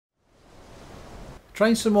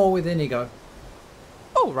Train some more with Inigo.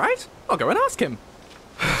 All right, I'll go and ask him.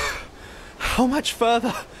 How much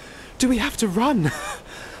further do we have to run?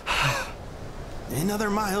 Another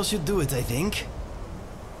mile should do it, I think.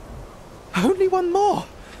 Only one more.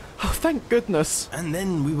 Oh, thank goodness. And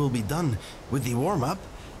then we will be done with the warm-up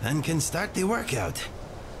and can start the workout.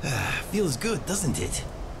 Feels good, doesn't it?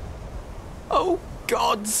 Oh,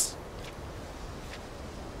 gods.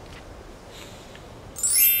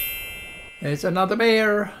 There's another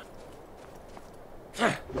bear.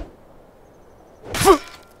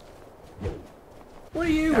 What are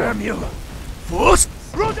you? Damn you!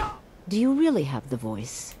 Do you really have the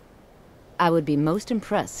voice? I would be most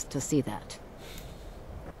impressed to see that.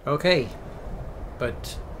 Okay,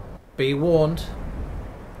 but be warned.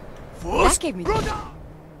 That gave me.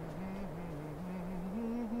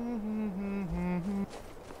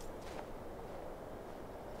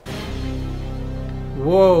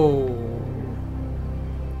 Whoa!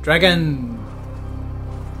 Dragon!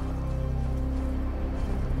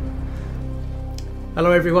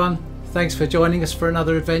 Hello everyone, thanks for joining us for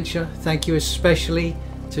another adventure. Thank you especially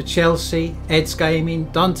to Chelsea, Ed's Gaming,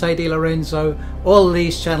 Dante Di Lorenzo, all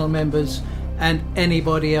these channel members and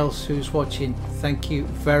anybody else who's watching. Thank you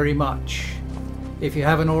very much. If you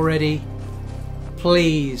haven't already,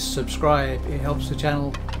 please subscribe, it helps the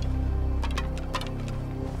channel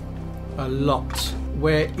a lot.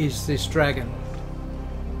 Where is this dragon?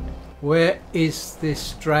 Where is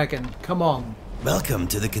this dragon? Come on. Welcome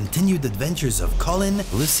to the continued adventures of Colin,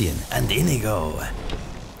 Lucian, and Inigo.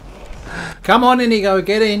 Come on, Inigo,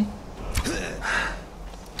 get in.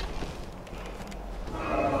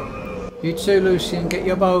 You too, Lucian, get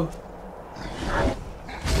your bow.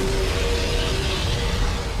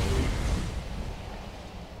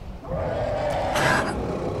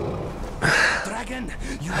 Dragon,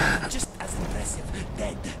 you are just as impressive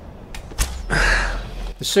dead.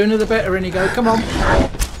 The sooner the better, Inigo. Come on.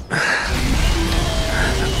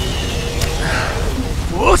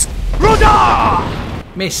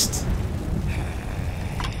 Missed.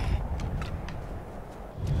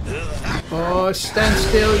 Oh, stand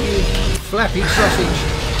still, you flappy sausage.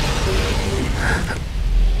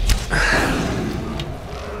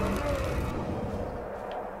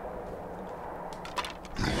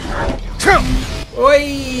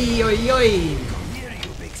 Oi, oi, oi. Here, you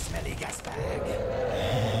big smelly gas bag.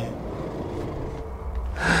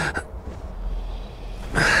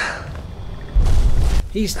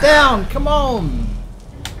 He's down, come on.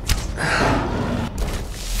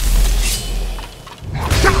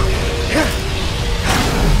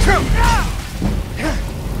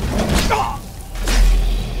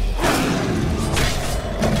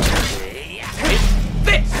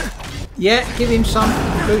 Yeah, give him some,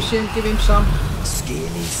 Lucian, give him some.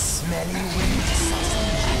 Scaly, smelly wind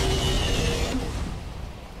sausage.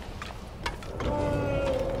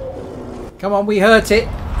 Come on, we hurt it.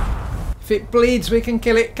 If it bleeds, we can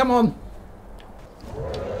kill it. Come on.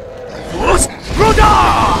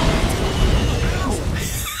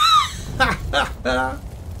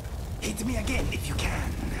 Hit me again if you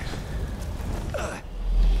can.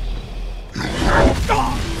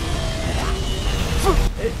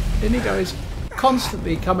 Inigo is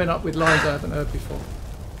constantly coming up with lines I haven't heard before.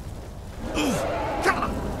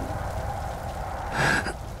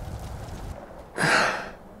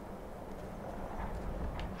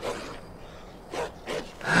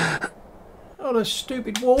 Oh, the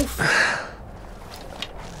stupid wolf.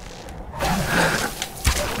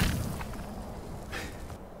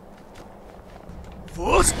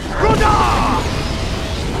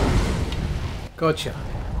 Gotcha.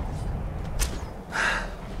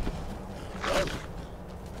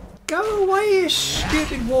 Go away, you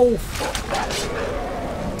stupid wolf.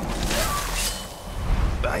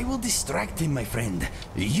 I will distract him, my friend.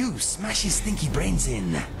 You smash his stinky brains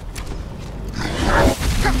in.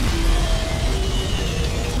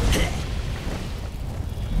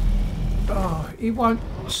 Oh, he won't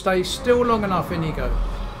stay still long enough, Inigo.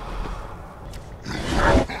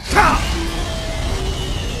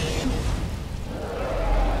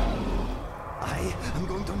 I am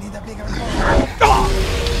going to need a bigger ball.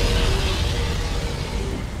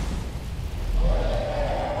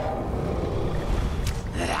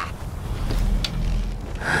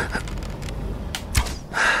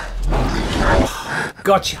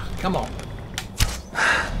 Gotcha. Come on.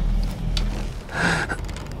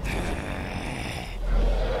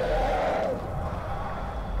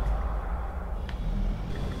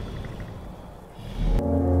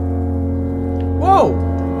 Whoa!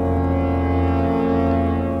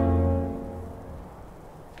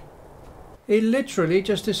 He literally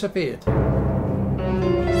just disappeared.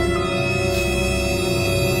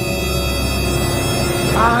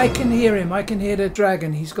 I can hear him. I can hear the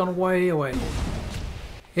dragon. He's gone way away.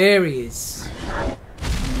 Here he is.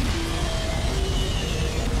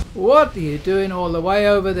 What are you doing all the way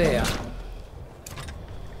over there?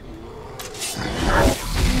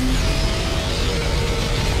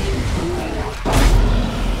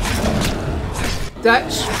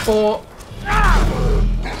 That's for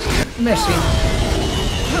messing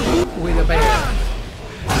with a bear.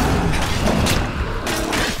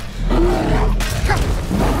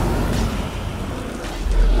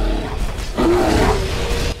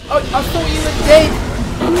 Oh, I thought you were dead.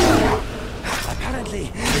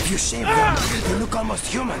 Apparently, if you shave them, they look almost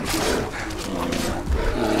human.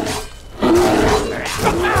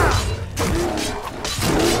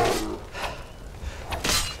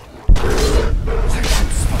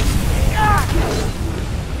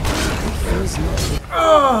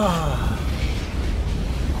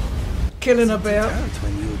 Killing a bear.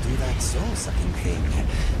 When you do that soul-sucking thing,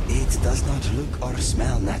 it does not look or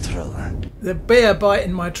smell natural. The bear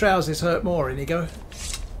biting my trousers hurt more, Inigo.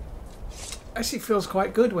 Actually feels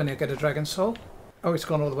quite good when you get a dragon soul. Oh, it's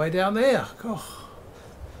gone all the way down there. Oh.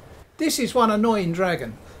 This is one annoying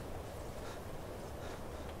dragon.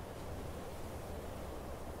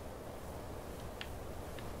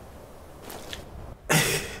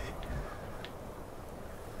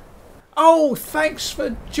 Oh, thanks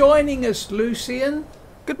for joining us, Lucian.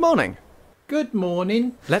 Good morning. Good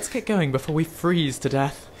morning. Let's get going before we freeze to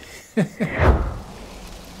death.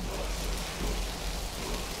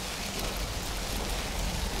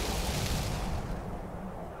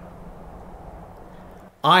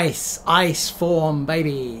 Ice form,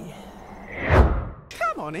 baby.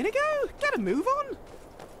 Come on, Inigo. Get a move on.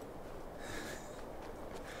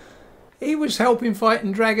 He was helping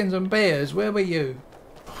fighting dragons and bears. Where were you?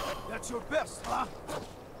 That's your best, huh?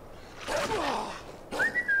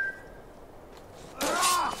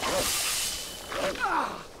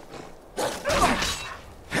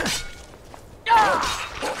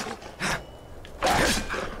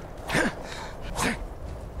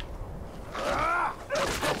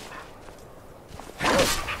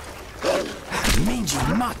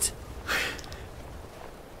 Mangy mutt.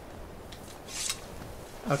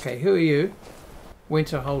 Okay, who are you?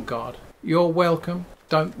 Winterhold guard. You're welcome.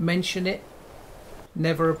 Don't mention it.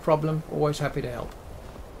 Never a problem. Always happy to help.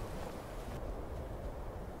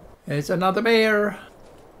 There's another bear.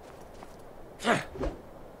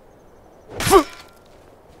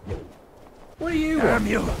 What are you? Damn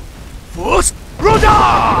you! Force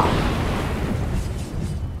Roda!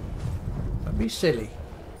 Don't be silly.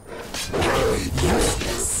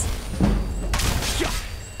 Useless.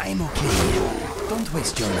 I'm okay. Don't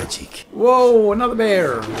waste your magic. Whoa, another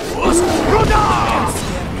bear. Force Roda!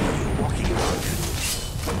 Scare me, you walking dog.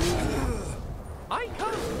 I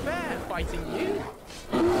can't bear fighting you.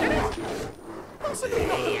 Get it? Possibly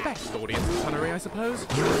not the best audience itinerary, I suppose.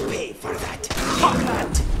 You'll pay for that. Fuck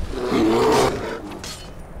that!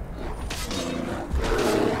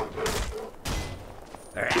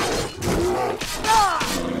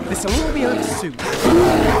 This'll all be over soon.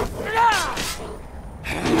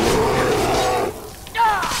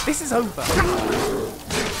 This is over.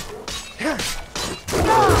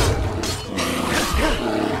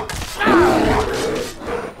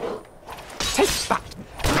 Take that.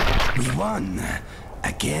 We won.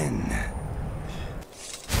 Again.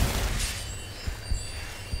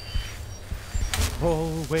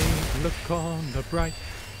 Always look on the bright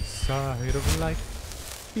side of life.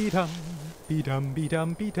 Be-dum, be-dum,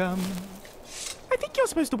 be-dum, be-dum. I think you're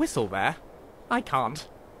supposed to whistle there. I can't.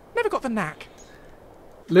 Never got the knack.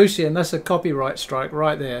 Lucian, that's a copyright strike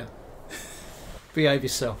right there. Behave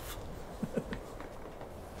yourself.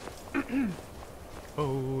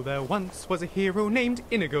 Oh, there once was a hero named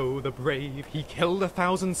Inigo the Brave. He killed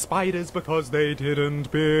 1,000 spiders because they didn't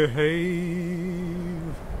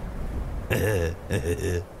behave.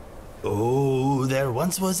 Oh, there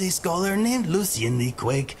once was a scholar named Lucian the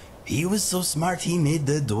Quake. He was so smart he made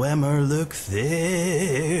the Dwemer look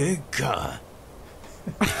thick.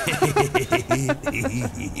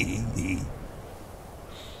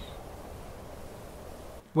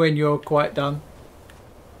 When you're quite done.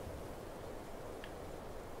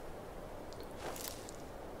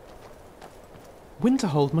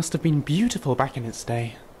 Winterhold must have been beautiful back in its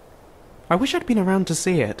day. I wish I'd been around to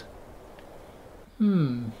see it.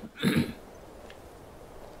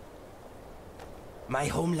 My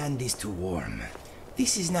homeland is too warm.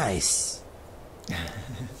 This is nice. And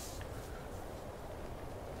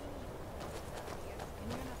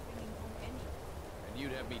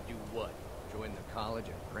you'd have me do what? Join the college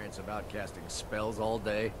and prance about casting spells all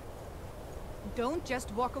day? Don't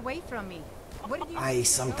just walk away from me. I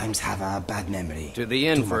sometimes have a bad memory. To the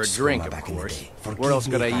inn Too for a much drink, trauma of back in the course. day. Where Forgive else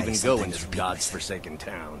could me I if even go in sometimes this repeat godforsaken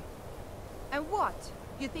town? And what?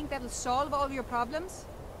 You think that'll solve all your problems?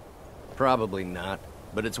 Probably not,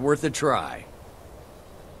 but it's worth a try.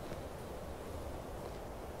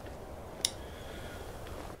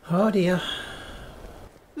 Oh dear.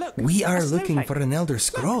 Look, We are a looking snowflake. for an Elder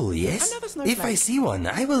Scroll, yes? another If I snowflake. see one,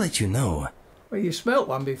 I will let you know. Well, you smelt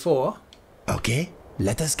one before. Okay,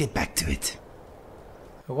 let us get back to it.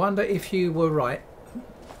 I wonder if you were right.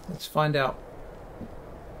 Let's find out.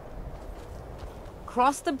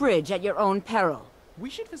 Cross the bridge at your own peril. We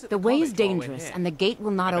should visit The way is college while we're dangerous, here. and the gate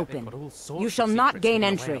will not I bet they've open. got all sorts You of shall not secrets gain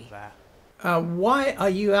hidden away entry. up there. Why are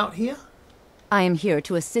you out here? I am here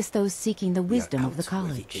to assist those seeking the wisdom of the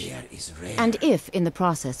college. And if, in the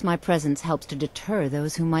process, my presence helps to deter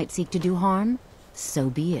those who might seek to do harm, so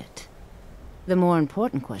be it. The more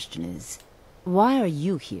important question is, why are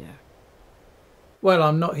you here? Well,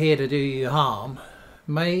 I'm not here to do you harm.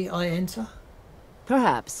 May I enter?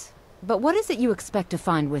 Perhaps. But what is it you expect to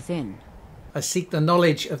find within? I seek the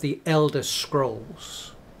knowledge of the Elder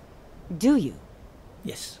Scrolls. Do you?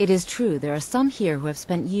 Yes. It is true there are some here who have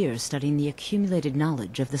spent years studying the accumulated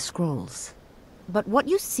knowledge of the scrolls. But what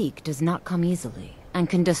you seek does not come easily, and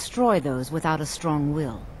can destroy those without a strong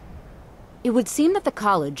will. It would seem that the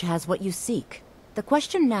college has what you seek. The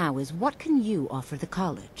question now is, what can you offer the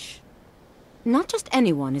college? Not just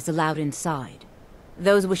anyone is allowed inside.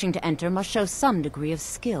 Those wishing to enter must show some degree of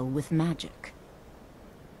skill with magic.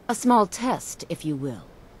 A small test, if you will.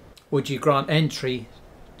 Would you grant entry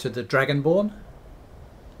to the Dragonborn?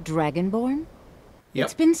 Dragonborn? Yep.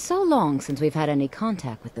 It's been so long since we've had any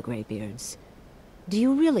contact with the Greybeards. Do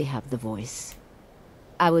you really have the voice?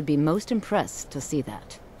 I would be most impressed to see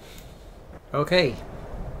that. Okay.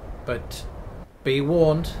 But be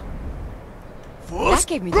warned. That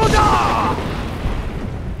gave me...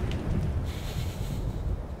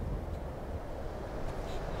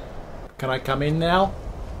 Can I come in now?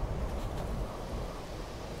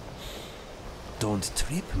 Don't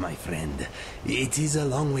trip, my friend. It is a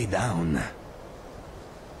long way down.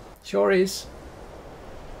 Sure is.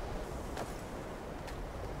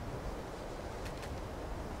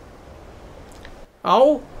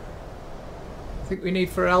 Oh! I think we need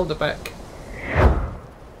for Elder back.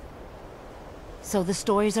 So the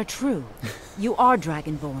stories are true. You are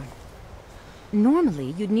Dragonborn.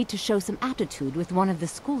 Normally, you'd need to show some aptitude with one of the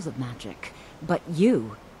schools of magic. But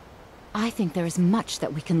you... I think there is much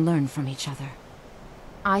that we can learn from each other.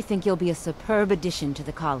 I think you'll be a superb addition to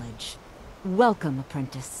the college. Welcome,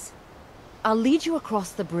 apprentice. I'll lead you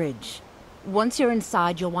across the bridge. Once you're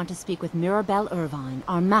inside, you'll want to speak with Mirabelle Irvine,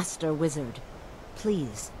 our master wizard.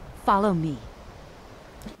 Please, follow me.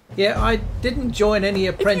 Yeah, I didn't join any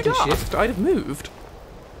If you'd apprenticeship. asked, I'd have moved.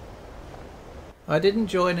 I didn't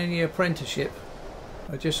join any apprenticeship.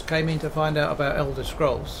 I just came in to find out about Elder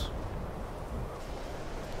Scrolls.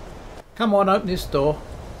 Come on, open this door.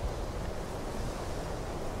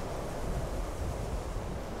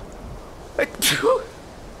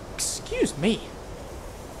 Excuse me.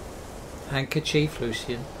 Handkerchief,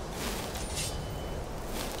 Lucian.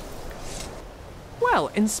 Well,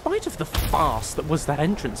 in spite of the farce that was that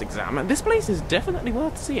entrance exam, this place is definitely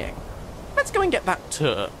worth seeing. Let's go and get that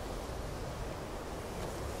tour.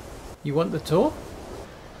 You want the tour?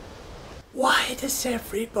 Why does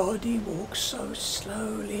everybody walk so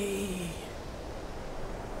slowly?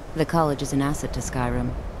 The college is an asset to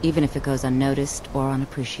Skyrim, even if it goes unnoticed or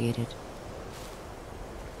unappreciated.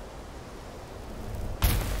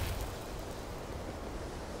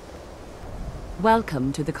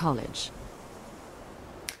 Welcome to the college.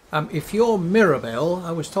 If you're Mirabelle,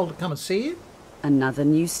 I was told to come and see you. Another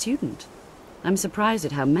new student. I'm surprised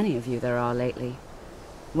at how many of you there are lately.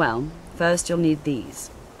 Well, first you'll need these.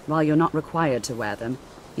 While you're not required to wear them,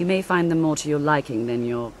 you may find them more to your liking than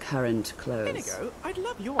your current clothes. Inigo, I'd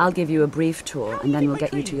love your... I'll give you a brief tour, How and then do you we'll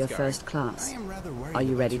think get you my to your training's first I class. am rather worried Are you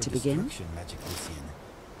about ready your to begin? destruction, Magic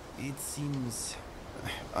Lucian. It seems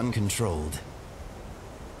uncontrolled.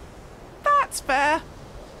 That's fair.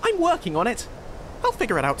 I'm working on it. I'll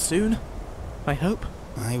figure it out soon. I hope.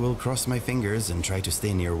 I will cross my fingers and try to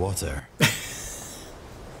stay near water.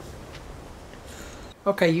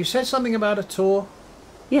 Okay, you said something about a tour.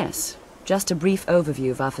 Yes, just a brief overview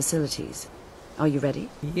of our facilities. Are you ready?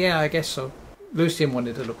 Yeah, I guess so. Lucian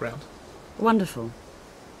wanted to look round. Wonderful.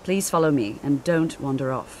 Please follow me, and don't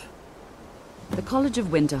wander off. The College of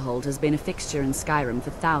Winterhold has been a fixture in Skyrim for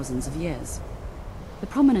thousands of years. The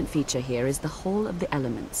prominent feature here is the Hall of the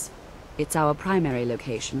Elements. It's our primary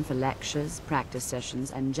location for lectures, practice sessions,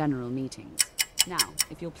 and general meetings. Now,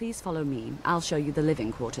 if you'll please follow me, I'll show you the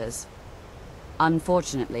living quarters.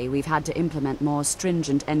 Unfortunately, we've had to implement more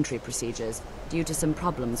stringent entry procedures due to some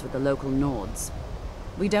problems with the local Nords.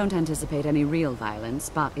 We don't anticipate any real violence,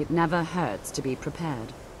 but it never hurts to be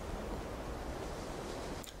prepared.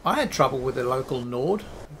 I had trouble with the local Nord.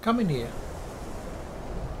 Come in here.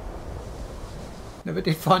 Never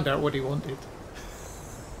did find out what he wanted.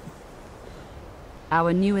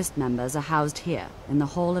 Our newest members are housed here, in the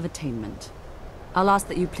Hall of Attainment. I'll ask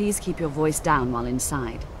that you please keep your voice down while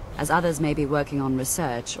inside, as others may be working on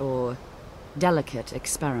research or delicate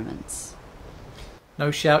experiments.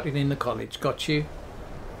 No shouting in the college, got you?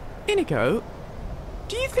 Inigo,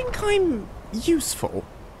 do you think I'm useful?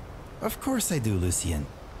 Of course I do, Lucien.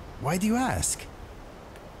 Why do you ask?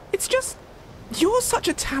 It's just, you're such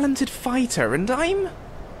a talented fighter and I'm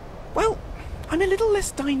a little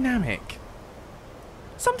less dynamic.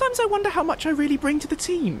 Sometimes I wonder how much I really bring to the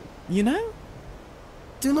team, you know?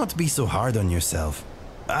 Do not be so hard on yourself.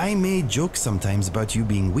 I may joke sometimes about you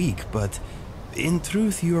being weak, but in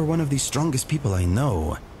truth you are one of the strongest people I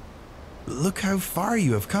know. Look how far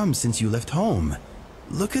you have come since you left home.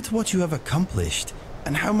 Look at what you have accomplished,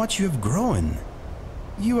 and how much you have grown.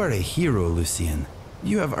 You are a hero, Lucien.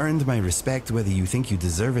 You have earned my respect whether you think you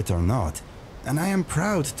deserve it or not, and I am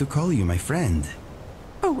proud to call you my friend.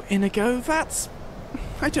 Oh, Inigo,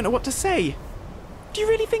 I don't know what to say. Do you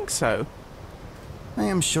really think so? I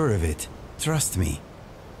am sure of it. Trust me.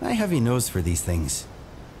 I have a nose for these things.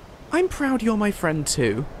 I'm proud you're my friend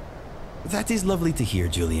too. That is lovely to hear,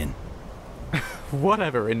 Julian.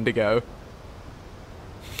 Whatever, Indigo.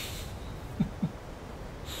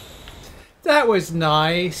 That was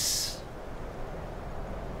nice.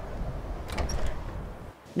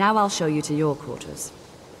 Now I'll show you to your quarters.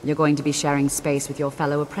 You're going to be sharing space with your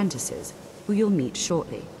fellow apprentices, who you'll meet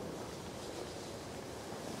shortly.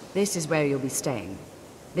 This is where you'll be staying.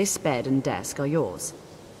 This bed and desk are yours.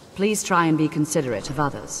 Please try and be considerate of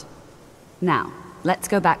others. Now, let's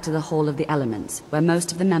go back to the Hall of the Elements, where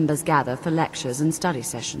most of the members gather for lectures and study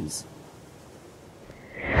sessions.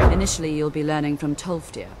 Initially, you'll be learning from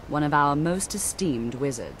Tolfdir, one of our most esteemed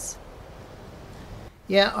wizards.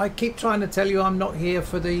 Yeah, I keep trying to tell you I'm not here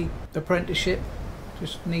for the apprenticeship.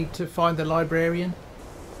 Just need to find the librarian.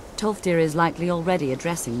 Tolfdir is likely already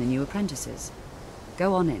addressing the new apprentices.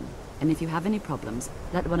 Go on in, and if you have any problems,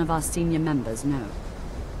 let one of our senior members know.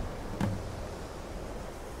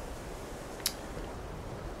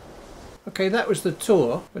 Okay, that was the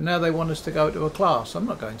tour, but now they want us to go to a class. I'm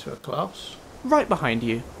not going to a class. Right behind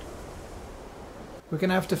you. We're going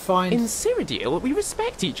to have to find... In Cyrodiil, we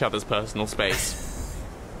respect each other's personal space.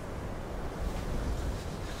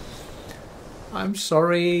 I'm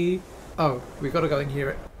sorry. Oh, we've got to go in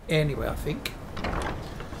here anyway, I think.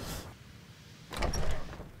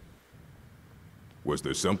 Was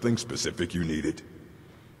there something specific you needed?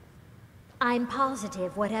 I'm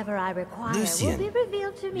positive whatever I require Lucien. will be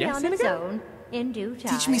revealed to me Yes, on its Inigo? own in due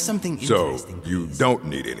time. Teach me something So, interesting, you please. don't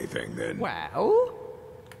need anything then? Well...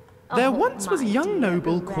 There Oh, once was a my young dear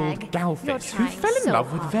noble Greg, called you're Galfis who trying fell in so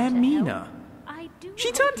love with hard to Vermina. help. I do She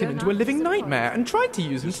hope turned him you're into not a living disappointed. nightmare and tried to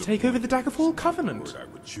use him to take over the Daggerfall Covenant. What I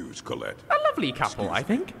would choose, Colette. A lovely couple, I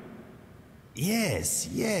think. Yes,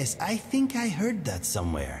 I think I heard that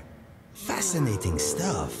somewhere. Fascinating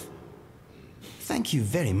stuff. Thank you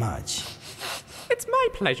very much. It's my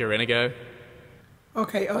pleasure, Inigo.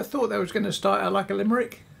 Okay, I thought they was going to start out like a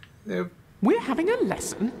limerick. We're having a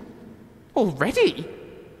lesson? Already?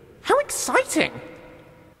 How exciting!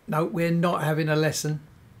 No, we're not having a lesson.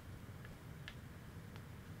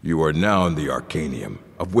 You are now in the Arcanium,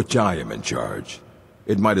 of which I am in charge.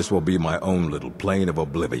 It might as well be my own little plane of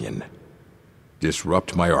oblivion.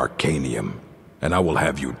 Disrupt my Arcanium, and I will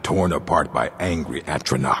have you torn apart by angry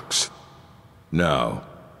Atronachs. Now,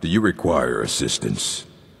 do you require assistance?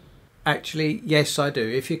 Actually, yes, I do.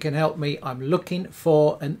 If you can help me, I'm looking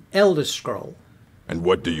for an Elder Scroll. And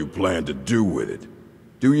what do you plan to do with it?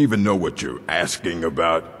 Do you even know what you're asking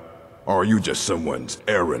about? Or are you just someone's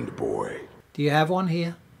errand boy? Do you have one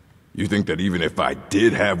here? You think that even if I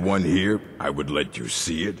did have one here, I would let you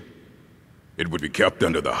see it? It would be kept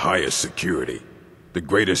under the highest security. The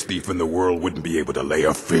greatest thief in the world wouldn't be able to lay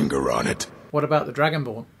a finger on it. What about the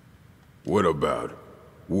Dragonborn? What about?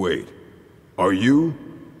 Wait. Are you?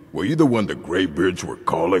 Were you the one the Greybeards were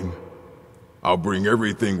calling? I'll bring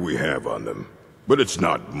everything we have on them, but it's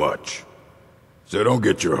not much. So don't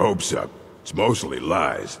get your hopes up. It's mostly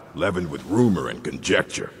lies, leavened with rumor and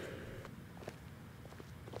conjecture.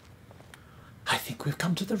 I think we've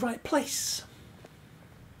come to the right place.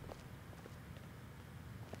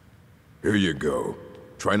 Here you go.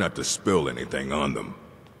 Try not to spill anything on them.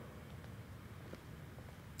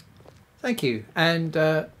 Thank you. And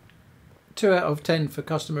to 2 out of 10 for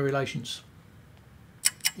customer relations.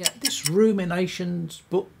 Yeah, this Ruminations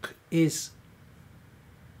book is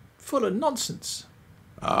full of nonsense.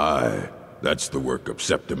 Aye, that's the work of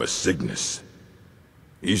Septimus Cygnus.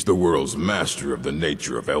 He's the world's master of the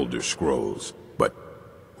nature of Elder Scrolls, but,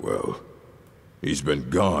 well, he's been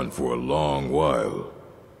gone for a long while.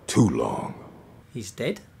 Too long. He's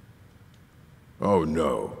dead? Oh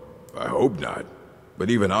no, I hope not. But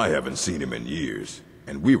even I haven't seen him in years,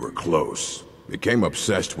 and we were close. Became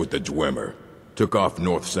obsessed with the Dwemer. Took off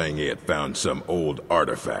north saying he had found some old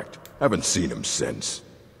artifact. Haven't seen him since.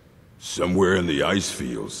 Somewhere in the ice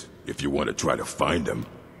fields, if you want to try to find him.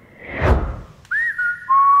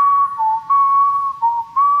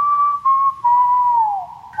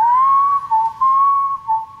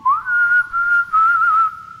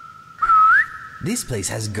 This place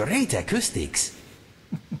has great acoustics.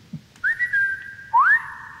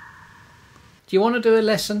 Do you want to do a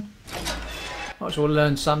lesson? Might as well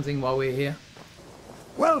learn something while we're here.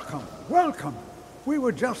 Welcome, welcome. We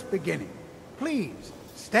were just beginning. Please,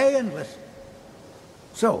 stay and listen.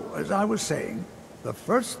 So, as I was saying, the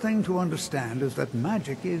first thing to understand is that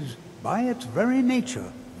magic is, by its very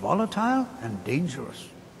nature, volatile and dangerous.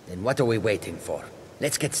 Then what are we waiting for?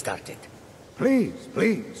 Let's get started. Please,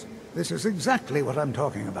 please. This is exactly what I'm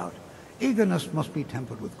talking about. Eagerness must be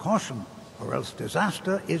tempered with caution, or else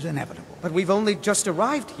disaster is inevitable. But we've only just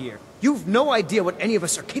arrived here. You've no idea what any of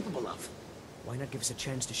us are capable of. Why not give us a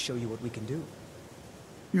chance to show you what we can do?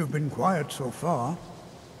 You've been quiet so far.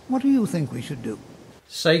 What do you think we should do?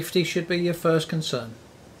 Safety should be your first concern.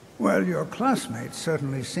 Well, your classmates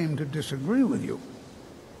certainly seem to disagree with you.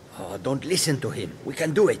 Oh, don't listen to him. We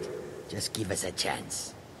can do it. Just give us a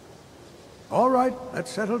chance. All right,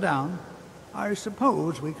 let's settle down. I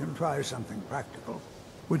suppose we can try something practical.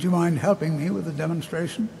 Would you mind helping me with the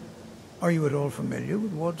demonstration? Are you at all familiar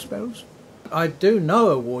with ward spells? I do know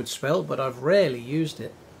a ward spell, but I've rarely used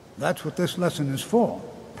it. That's what this lesson is for.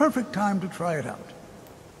 Perfect time to try it out.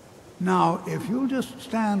 Now, if you'll just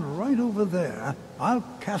stand right over there, I'll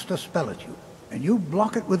cast a spell at you, and you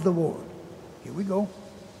block it with the ward. Here we go.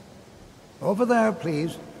 Over there,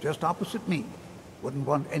 please, just opposite me. Wouldn't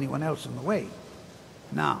want anyone else in the way.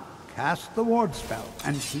 Now, cast the ward spell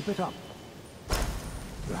and keep it up.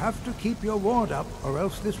 You have to keep your ward up, or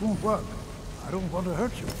else this won't work. I don't want to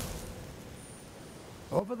hurt you.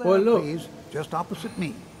 Over there, please, just opposite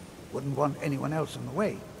me. Wouldn't want anyone else in the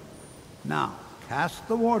way. Now, cast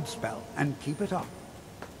the ward spell and keep it up.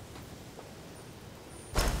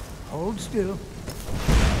 Hold still.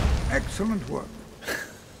 Excellent work.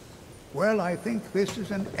 Well, I think this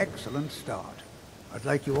is an excellent start. I'd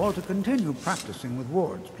like you all to continue practicing with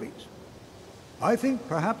wards, please. I think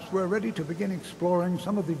perhaps we're ready to begin exploring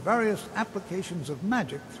some of the various applications of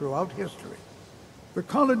magic throughout history. The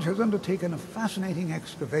college has undertaken a fascinating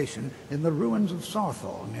excavation in the ruins of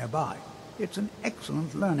Sarthal nearby. It's an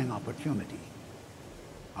excellent learning opportunity.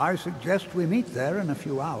 I suggest we meet there in a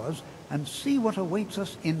few hours and see what awaits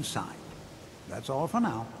us inside. That's all for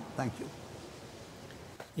now. Thank you.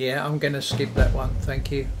 Yeah, I'm going to skip that one. Thank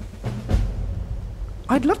you.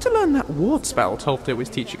 I'd love to learn that ward spell Tolfdir was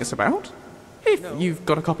teaching us about. If you've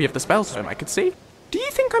got a copy of the spellstone I could see. Do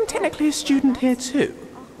you think I'm technically a student here too?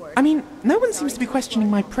 I mean, no one seems to be questioning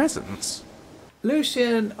my presence.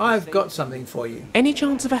 Lucian, I've got something for you. Any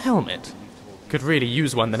chance of a helmet? Could really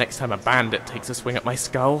use one the next time a bandit takes a swing at my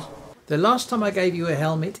skull. The last time I gave you a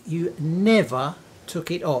helmet, you never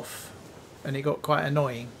took it off. And it got quite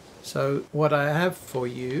annoying. So what I have for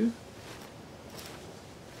you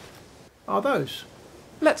are those.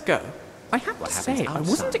 Let's go. I have to say, I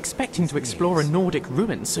wasn't expecting to explore a Nordic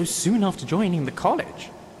ruin so soon after joining the college.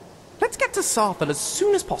 Let's get to Sarthal as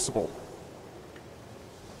soon as possible.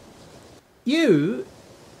 You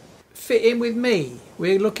fit in with me.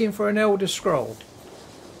 We're looking for an Elder Scroll.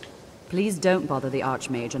 Please don't bother the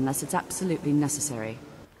Archmage unless it's absolutely necessary.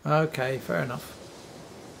 Okay, fair enough.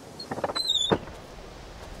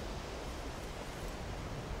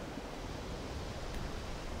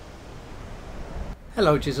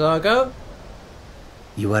 Hello, Gizago.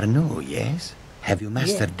 You are new, yes? Have you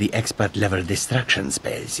mastered the expert-level distraction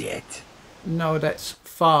spells yet? No, that's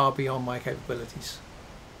far beyond my capabilities.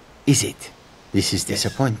 Is it? This is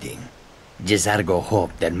disappointing. Gizargo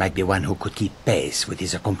hoped there might be one who could keep pace with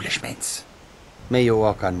his accomplishments. May you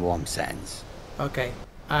walk on warm sands. Okay,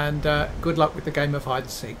 and good luck with the game of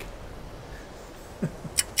hide-and-seek.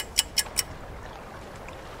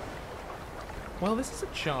 Well, this is a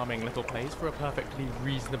charming little place for a perfectly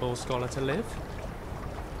reasonable scholar to live.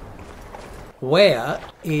 Where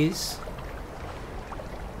is...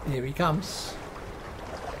 Here he comes.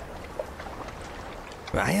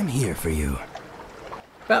 I am here for you.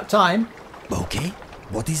 About time. Okay,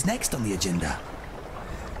 what is next on the agenda?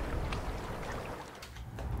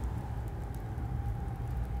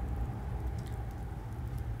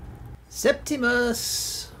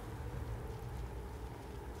 Septimus!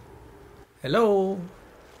 Hello?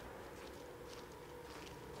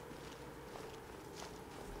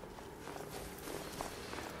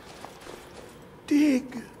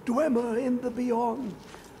 Dig, Dwemer in the beyond.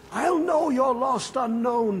 I'll know your lost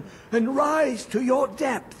unknown and rise to your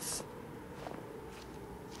depths.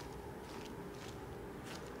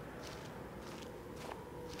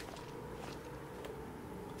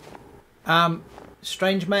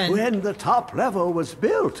 Strange man. When the top level was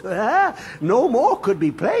built, no more could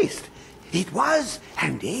be placed. It was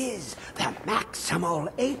and is the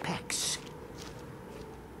maximal apex.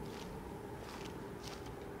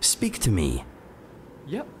 Speak to me.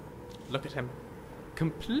 Yep. Look at him.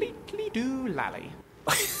 Completely doolally.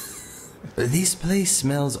 This place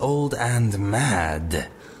smells old and mad.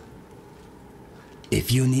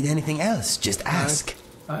 If you need anything else, just ask.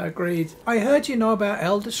 I agreed. I heard you know about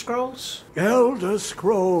Elder Scrolls? Elder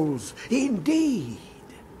Scrolls, indeed.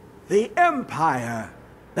 The Empire.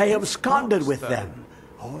 They absconded with them.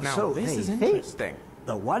 Or Now, so this they is think. interesting.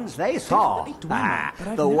 The ones they saw. Definitely Dwemer, but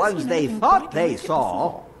I've The never ones seen they anything thought quite they like it saw.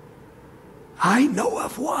 before. I know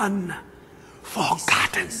of one.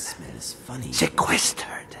 Forgotten. This smells funny.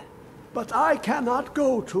 Sequestered. But I cannot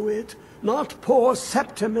go to it, not poor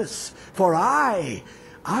Septimus, for I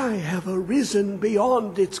have arisen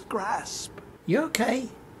beyond its grasp. You okay?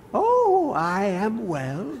 Oh, I am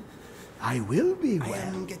well. I will be well. I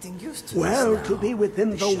am getting used to Well, this to now. be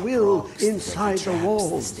within the sharp will rocks, inside the traps,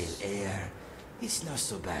 walls. The still air. It's not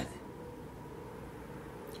so bad.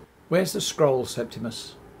 Where's the scroll,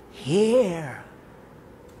 Septimus? Here.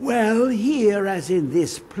 Well, here as in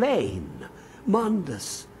this plain.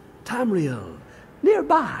 Mundus, Tamriel,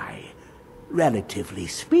 nearby, relatively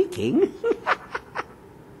speaking.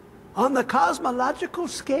 On the cosmological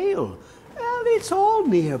scale, well, it's all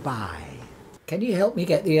nearby. Can you help me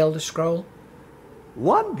get the Elder Scroll?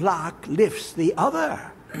 One block lifts the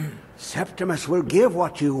other. Septimus will give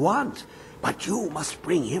what you want, but you must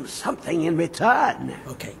bring him something in return.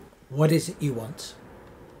 Okay, what is it you want?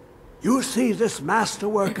 You see this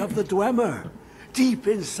masterwork of the Dwemer, deep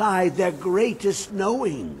inside their greatest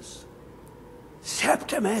knowings.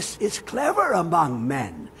 Septimus is clever among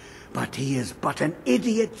men, but he is but an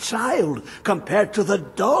idiot child compared to the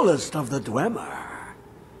dullest of the Dwemer.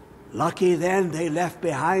 Lucky then they left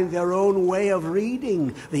behind their own way of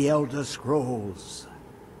reading the Elder Scrolls.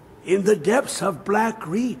 In the depths of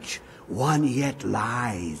Blackreach, one yet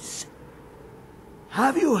lies.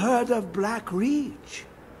 Have you heard of Blackreach?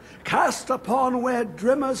 Cast upon where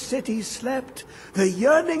Drimmer's city slept, the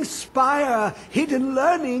yearning spire hidden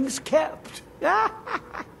learnings kept.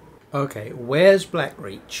 Okay, where's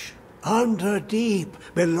Blackreach? Under deep,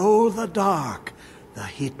 below the dark, the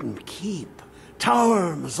hidden keep,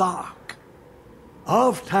 Tower Mzark.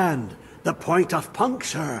 Oftand, the point of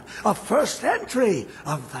puncture, of first entry,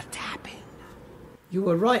 of the tapping. You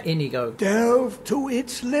were right, Inigo. Delve to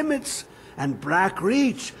its limits, and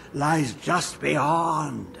Blackreach lies just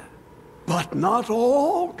beyond. But not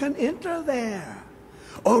all can enter there.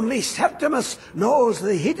 Only Septimus knows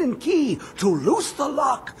the hidden key to loose the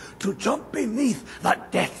lock, to jump beneath the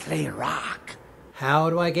deathly rock. How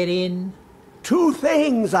do I get in? 2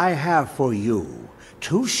 things I have for you.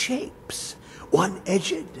 2 shapes. One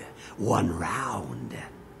edged, one round.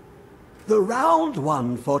 The round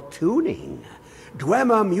one for tuning.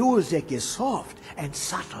 Dwemer music is soft and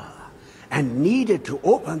subtle, and needed to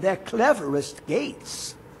open their cleverest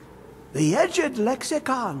gates. The edged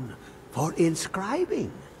lexicon for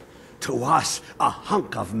inscribing. To us, a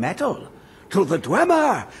hunk of metal. To the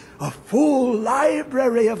Dwemer, a full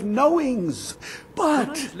library of knowings. But when I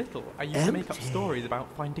was little, I used to make up stories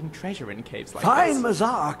about finding treasure in caves like find this.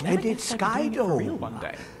 Mzark Never and its guessed I'd be doing it for real sky one dome.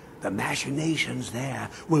 day. The machinations there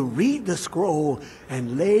will read the scroll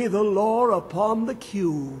and lay the lore upon the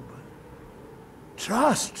cube.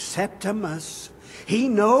 Trust Septimus. He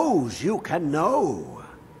knows you can know.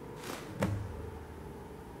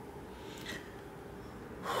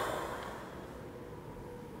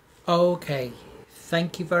 Okay,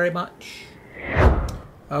 thank you very much.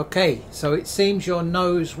 Okay, so it seems your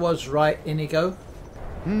nose was right, Inigo.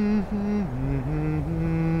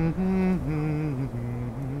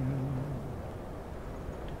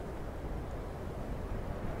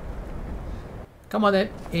 Come on then,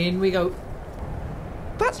 in we go.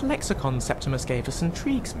 That lexicon Septimus gave us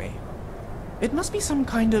intrigues me. It must be some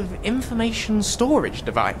kind of information storage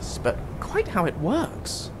device, but quite how it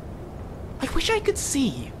works. I wish I could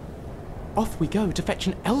see. Off we go to fetch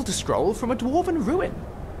an Elder Scroll from a dwarven ruin.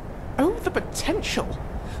 Oh, the potential!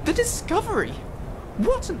 The discovery!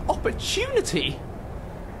 What an opportunity!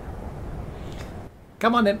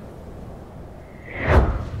 Come on then.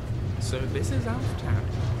 So this is Alftown.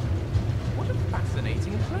 What a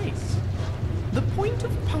fascinating place. The point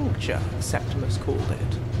of puncture, Septimus called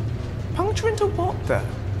it. Puncture into what, though?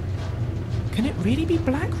 Can it really be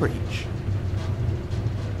Blackreach?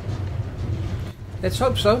 Let's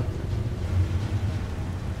hope so.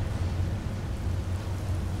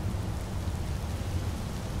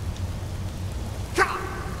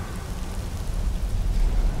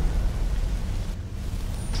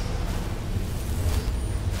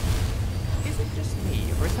 Is it just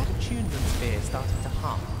me, or is that attunement sphere starting to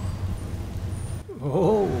hum?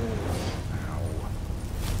 Oh.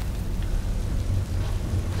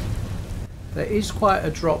 There is quite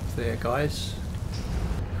a drop there, guys.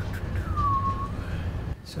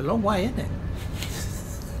 It's a long way, isn't it?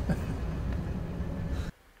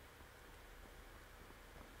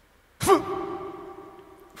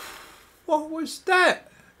 What was that?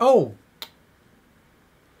 Oh.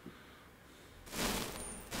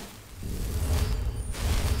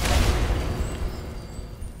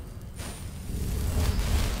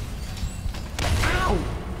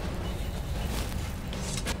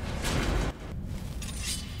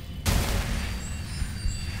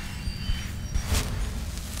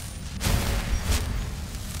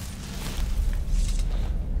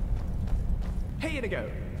 Hey,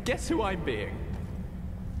 Inigo, guess who I'm being?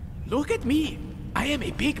 Look at me. I am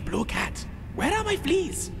a big blue cat. Where are my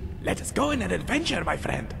fleas? Let us go on an adventure, my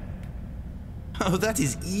friend. Oh, that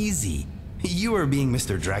is easy. You are being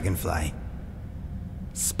Mr. Dragonfly.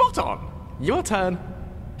 Spot on. Your turn.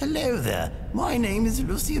 Hello there. My name is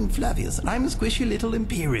Lucian Flavius, and I'm a squishy little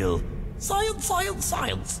Imperial. Science, science,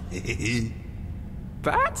 science.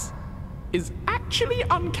 That is actually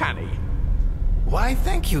uncanny. Why,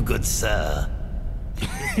 thank you, good sir.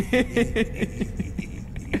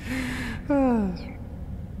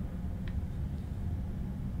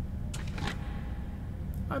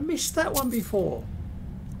 I missed that one before.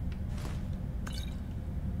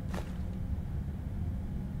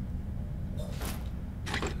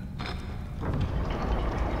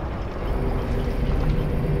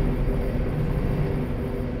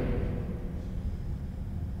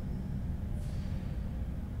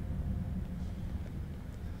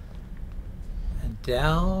 And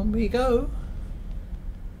down we go.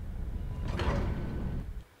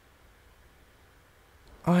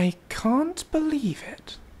 I can't believe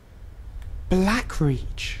it.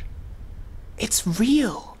 Blackreach. It's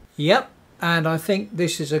real. Yep, and I think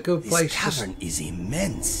this is a good place. This cavern is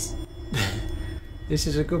immense. This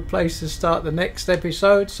is a good place to start the next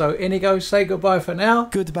episode. So Inigo, say goodbye for now.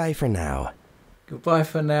 Goodbye for now. Goodbye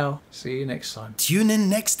for now. See you next time. Tune in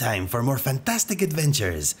next time for more fantastic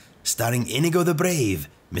adventures, starring Inigo the Brave,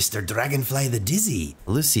 Mr. Dragonfly the Dizzy,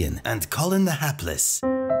 Lucian, and Colin the Hapless.